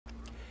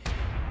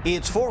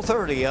It's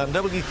 4:30 on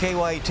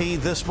WKYT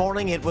this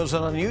morning. It was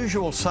an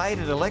unusual sight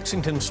at a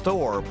Lexington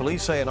store.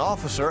 Police say an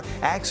officer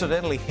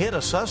accidentally hit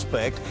a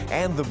suspect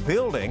and the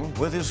building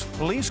with his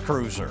police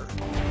cruiser.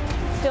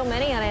 Still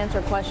many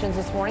unanswered questions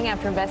this morning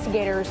after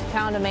investigators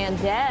found a man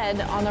dead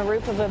on the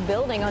roof of a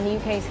building on the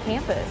UK's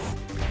campus.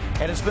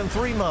 And it's been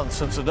 3 months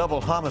since a double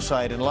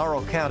homicide in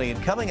Laurel County.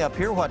 And coming up,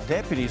 hear what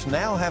deputies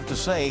now have to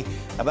say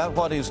about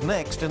what is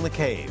next in the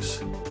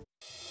case.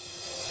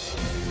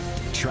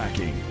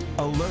 Tracking,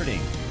 alerting,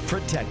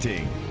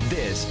 protecting.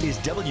 This is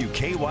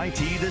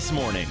WKYT This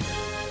Morning.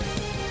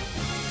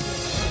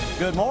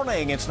 Good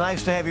morning. It's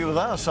nice to have you with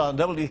us on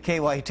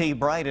WKYT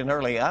bright and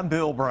early. I'm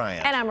Bill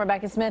Bryant. And I'm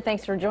Rebecca Smith.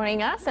 Thanks for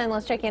joining us. And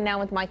let's check in now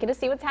with Micah to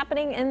see what's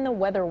happening in the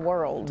weather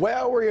world.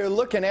 Well, we're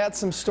looking at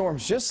some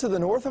storms just to the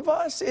north of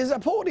us. As I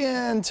pulled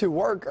in to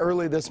work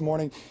early this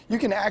morning, you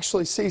can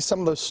actually see some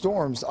of those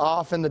storms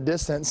off in the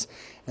distance.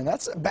 And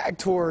that's back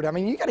toward,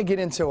 you got to get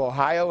into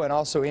Ohio and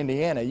also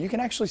Indiana. You can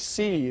actually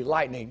see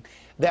lightning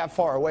that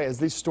far away as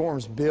these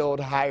storms build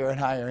higher and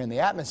higher in the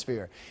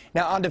atmosphere.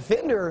 Now on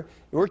Defender,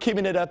 we're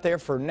keeping it up there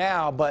for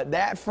now, but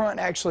that front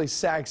actually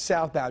sags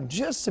southbound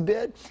just a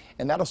bit,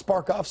 and that'll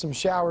spark off some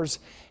showers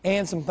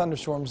and some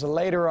thunderstorms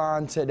later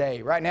on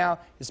today. Right now,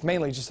 it's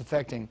mainly just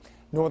affecting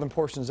northern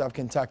portions of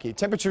Kentucky.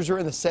 Temperatures are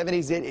in the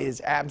 70s. It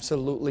is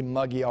absolutely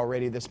muggy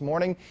already this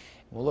morning.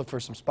 We'll look for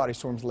some spotty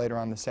storms later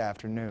on this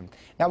afternoon.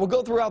 Now, we'll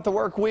go throughout the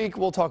work week.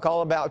 We'll talk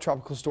all about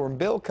Tropical Storm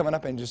Bill coming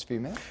up in just a few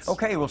minutes.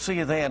 Okay, we'll see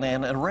you then.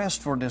 An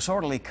arrest for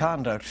disorderly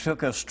conduct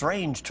took a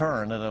strange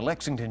turn at a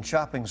Lexington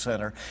shopping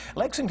center.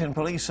 Lexington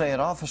police say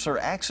an officer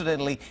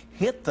accidentally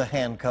hit the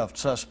handcuffed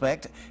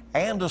suspect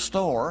and a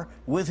store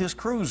with his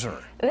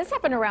cruiser. This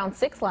happened around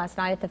 6 last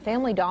night at the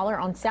Family Dollar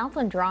on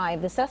Southland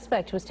Drive. The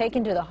suspect was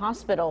taken to the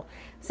hospital.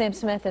 Sam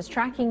Smith is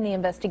tracking the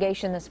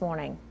investigation this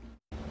morning.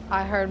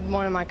 I heard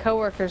one of my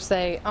coworkers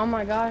say, "Oh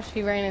my gosh,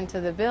 he ran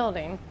into the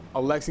building." A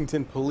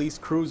Lexington police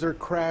cruiser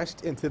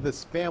crashed into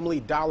this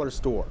Family Dollar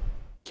store.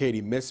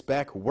 Katie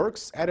Misbeck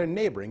works at a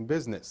neighboring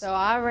business. So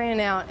I ran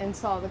out and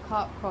saw the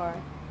cop car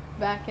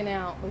backing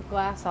out with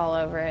glass all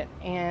over it,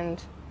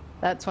 and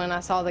that's when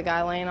I saw the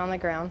guy laying on the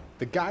ground.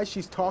 The guy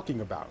she's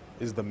talking about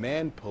is the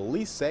man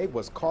police say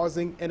was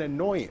causing an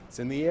annoyance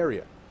in the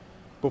area.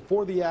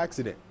 Before the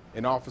accident,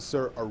 an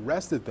officer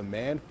arrested the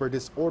man for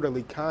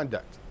disorderly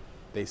conduct.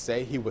 They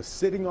say he was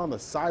sitting on the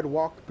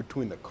sidewalk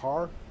between the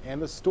car and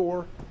the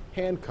store,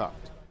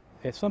 handcuffed.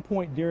 At some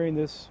point during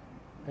this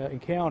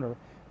encounter,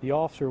 the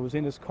officer was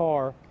in his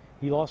car.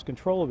 He lost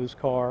control of his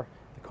car.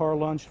 The car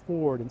lunged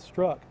forward and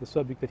struck the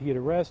subject that he had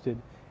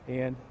arrested,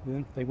 and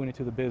then they went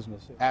into the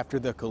business. After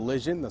the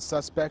collision, the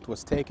suspect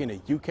was taken to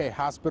UK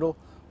hospital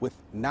with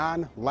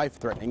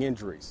non-life-threatening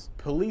injuries.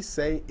 Police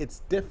say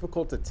it's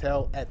difficult to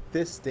tell at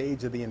this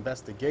stage of the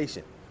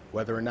investigation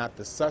whether or not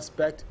the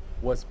suspect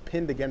was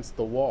pinned against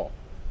the wall.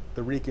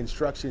 The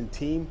reconstruction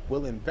team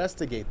will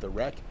investigate the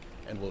wreck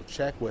and will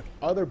check with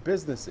other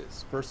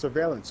businesses for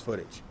surveillance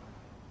footage.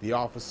 The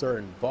officer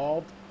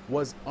involved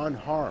was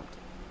unharmed,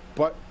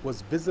 but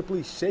was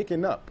visibly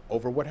shaken up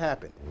over what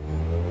happened.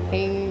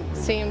 He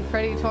seemed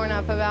pretty torn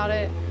up about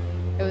it.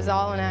 It was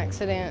all an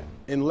accident.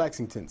 In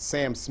Lexington,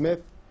 Sam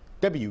Smith,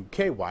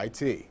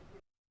 WKYT.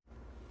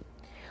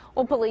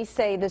 Well, police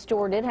say the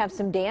store did have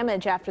some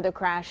damage after the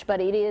crash,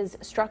 but it is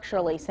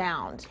structurally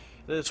sound.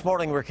 This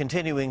morning, we're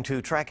continuing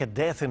to track a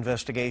death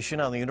investigation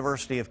on the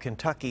University of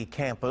Kentucky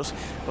campus.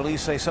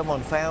 Police say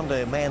someone found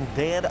a man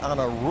dead on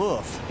a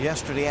roof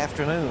yesterday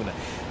afternoon.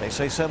 They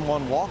say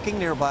someone walking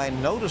nearby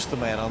noticed the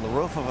man on the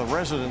roof of a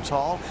residence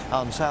hall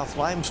on South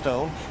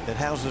Limestone that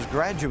houses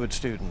graduate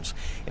students.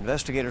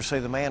 Investigators say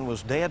the man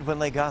was dead when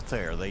they got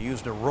there. They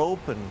used a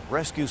rope and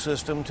rescue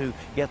system to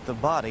get the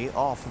body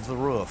off of the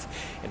roof.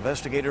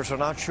 Investigators are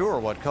not sure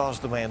what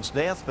caused the man's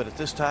death, but at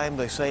this time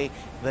they say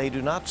they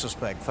do not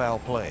suspect foul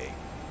play.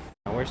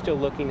 We're still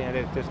looking at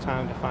it at this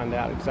time to find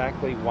out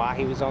exactly why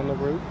he was on the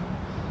roof.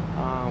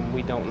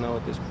 We don't know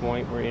at this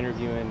point. We're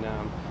interviewing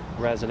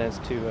residents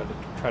to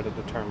try to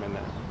determine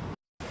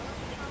that.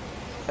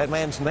 That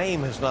man's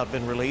name has not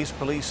been released.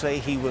 Police say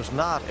he was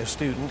not a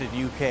student at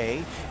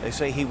UK. They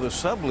say he was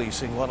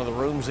subleasing one of the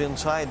rooms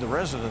inside the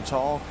residence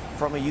hall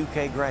from a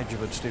UK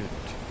graduate student.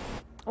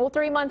 Well,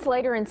 3 months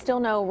later and still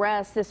no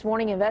arrest. This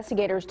morning,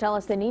 investigators tell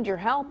us they need your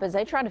help as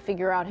they try to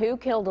figure out who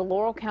killed a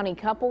Laurel County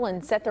couple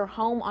and set their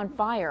home on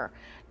fire.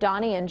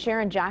 Donnie and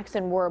Sharon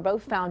Jackson were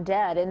both found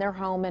dead in their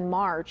home in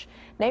March.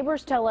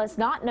 Neighbors tell us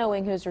not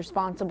knowing who's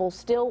responsible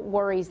still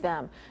worries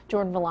them.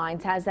 Jordan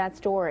Valines has that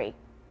story.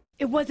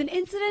 It was an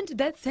incident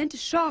that sent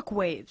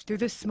shockwaves through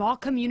the small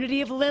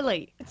community of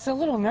Lilly. It's a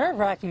little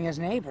nerve-wracking as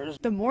neighbors.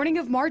 The morning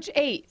of March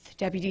 8th,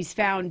 deputies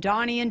found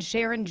Donnie and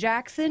Sharon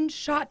Jackson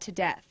shot to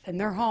death in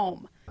their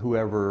home.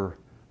 Whoever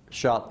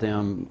shot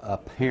them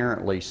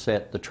apparently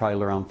set the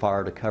trailer on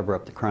fire to cover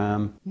up the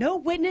crime. No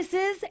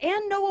witnesses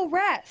and no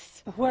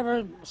arrests.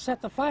 Whoever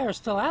set the fire is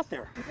still out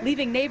there.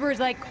 Leaving neighbors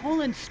like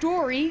Colin's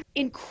story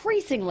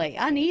increasingly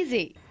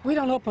uneasy. We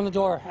don't open the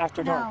door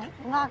after dark.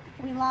 No,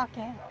 we lock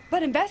it.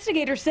 But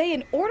investigators say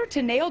in order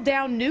to nail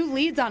down new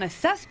leads on a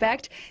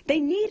suspect, they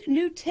need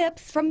new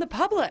tips from the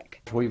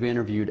public. We've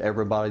interviewed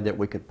everybody that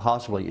we could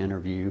possibly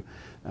interview,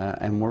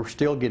 and we're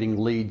still getting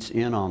leads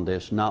in on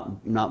this.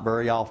 Not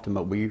very often,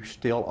 but we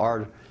still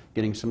are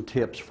getting some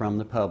tips from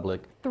the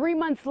public. 3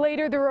 months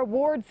later, the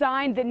reward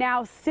sign that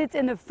now sits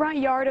in the front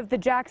yard of the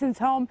Jacksons'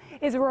 home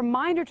is a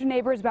reminder to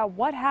neighbors about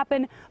what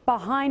happened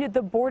behind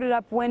the boarded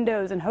up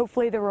windows, and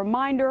hopefully the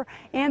reminder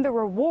and the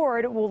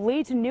reward will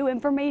lead to new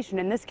information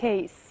in this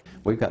case.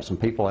 We've got some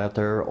people out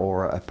there,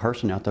 or a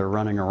person out there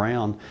running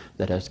around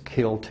that has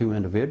killed 2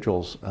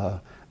 individuals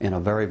in a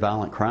very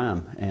violent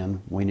crime,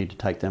 and we need to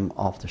take them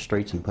off the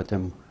streets and put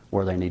them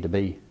where they need to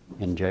be,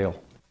 in jail.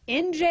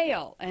 In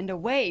jail and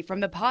away from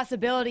the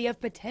possibility of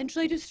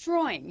potentially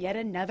destroying yet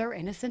another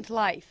innocent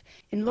life.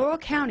 In Laurel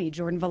County,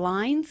 Jordan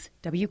Valines,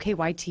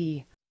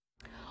 WKYT.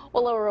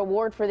 Well, a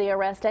reward for the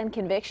arrest and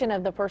conviction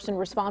of the person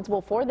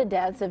responsible for the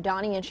deaths of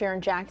Donnie and Sharon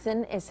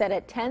Jackson is set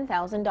at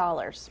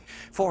 $10,000.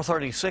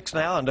 4:36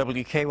 now on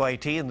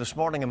WKYT, and this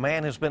morning a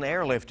man has been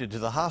airlifted to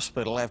the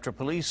hospital after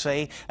police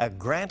say a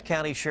Grant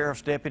County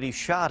Sheriff's deputy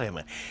shot him.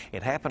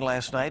 It happened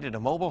last night at a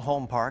mobile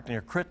home park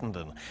near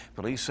Crittenden.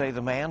 Police say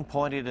the man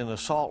pointed an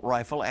assault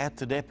rifle at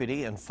the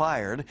deputy and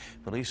fired.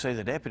 Police say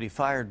the deputy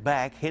fired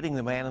back, hitting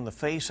the man in the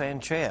face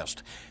and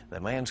chest. The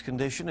man's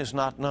condition is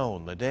not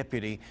known. The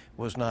deputy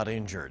was not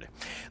injured.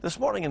 This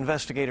morning,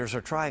 investigators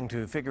are trying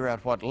to figure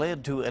out what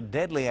led to a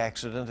deadly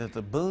accident at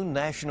the Boone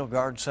National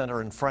Guard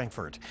Center in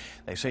Frankfort.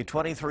 They say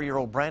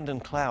 23-year-old Brandon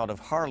Cloud of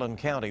Harlan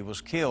County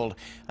was killed.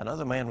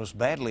 Another man was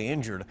badly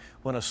injured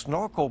when a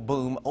snorkel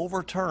boom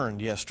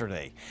overturned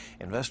yesterday.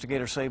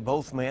 Investigators say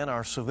both men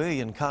are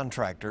civilian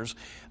contractors.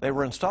 They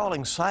were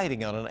installing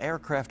siding on an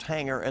aircraft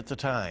hangar at the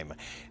time.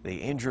 The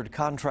injured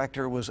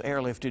contractor was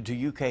airlifted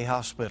to UK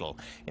Hospital.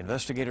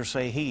 Investigators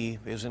say he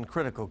is in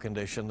critical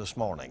condition this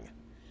morning.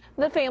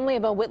 The family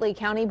of a Whitley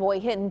County boy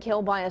hit and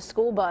killed by a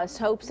school bus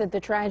hopes that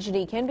the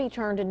tragedy can be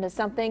turned into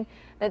something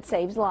that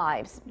saves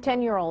lives.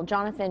 10-year-old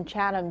Jonathan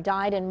Chatham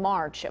died in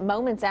March,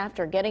 moments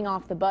after getting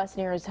off the bus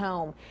near his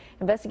home.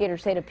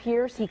 Investigators say it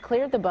appears he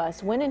cleared the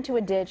bus, went into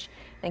a ditch,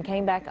 then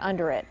came back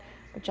under it.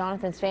 But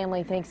Jonathan's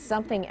family thinks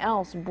something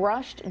else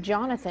brushed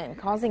Jonathan,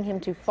 causing him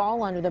to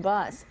fall under the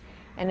bus.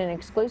 In an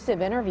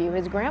exclusive interview,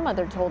 his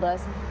grandmother told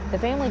us the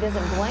family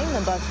doesn't blame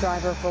the bus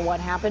driver for what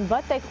happened,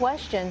 but they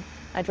question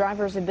a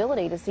driver's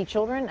ability to see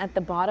children at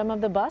the bottom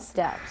of the bus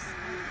steps.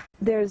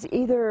 There's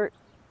either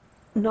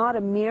not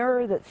a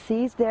mirror that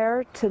sees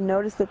there to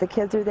notice that the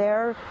kids are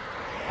there,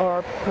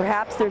 or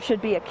perhaps there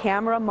should be a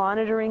camera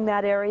monitoring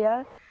that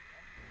area.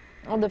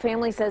 Well, the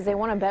family says they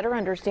want a better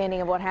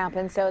understanding of what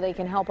happened so they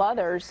can help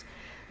others.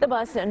 The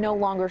bus no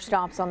longer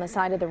stops on the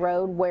side of the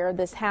road where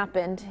this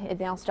happened.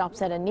 It now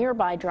stops at a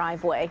nearby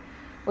driveway.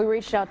 We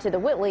reached out to the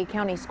Whitley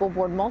County School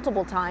Board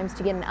multiple times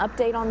to get an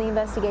update on the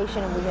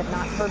investigation, and we have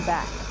not heard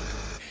back.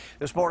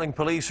 This morning,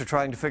 police are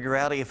trying to figure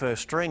out if a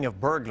string of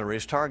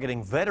burglaries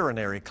targeting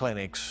veterinary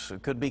clinics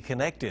could be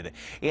connected.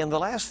 In the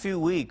last few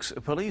weeks,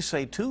 police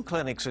say 2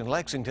 clinics in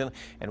Lexington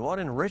and 1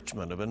 in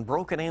Richmond have been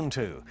broken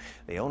into.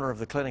 The owner of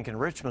the clinic in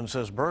Richmond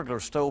says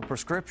burglars stole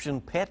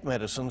prescription pet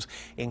medicines,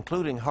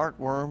 including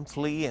heartworm,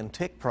 flea, and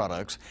tick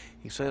products.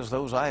 He says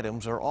those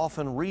items are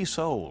often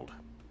resold.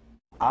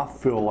 I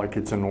feel like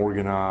it's an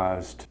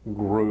organized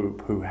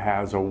group who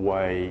has a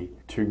way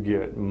to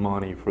get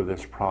money for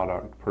this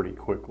product pretty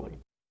quickly.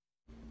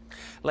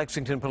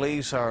 Lexington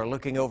police are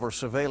looking over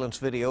surveillance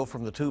video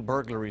from the 2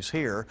 burglaries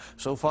here.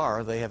 So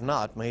far, they have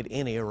not made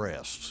any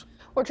arrests.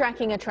 We're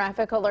tracking a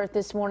traffic alert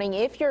this morning.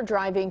 If you're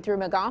driving through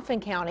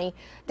Magoffin County,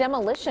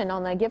 demolition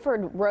on the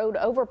Gifford Road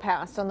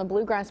overpass on the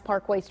Bluegrass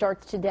Parkway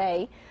starts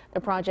today. The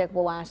project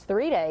will last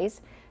 3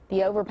 days.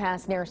 The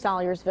overpass near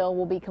Salyersville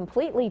will be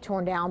completely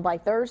torn down by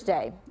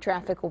Thursday.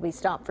 Traffic will be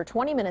stopped for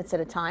 20 minutes at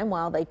a time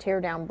while they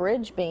tear down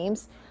bridge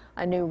beams.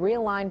 A new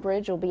realigned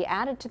bridge will be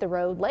added to the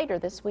road later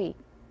this week.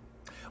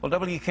 Well,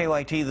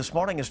 WKYT this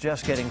morning is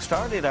just getting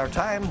started. Our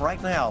time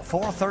right now,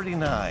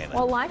 4:39.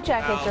 Well, life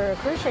jackets are a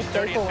crucial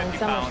staple in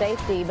summer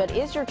safety, but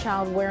is your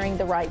child wearing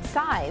the right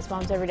size?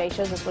 Mom's Everyday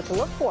shows us what to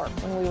look for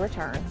when we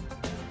return.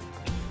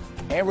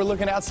 And we're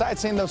looking outside,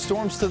 seeing those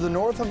storms to the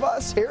north of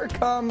us. Here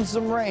comes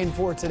some rain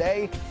for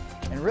today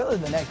and really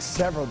the next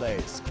several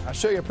days. I'll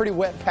show you a pretty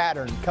wet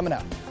pattern coming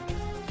up.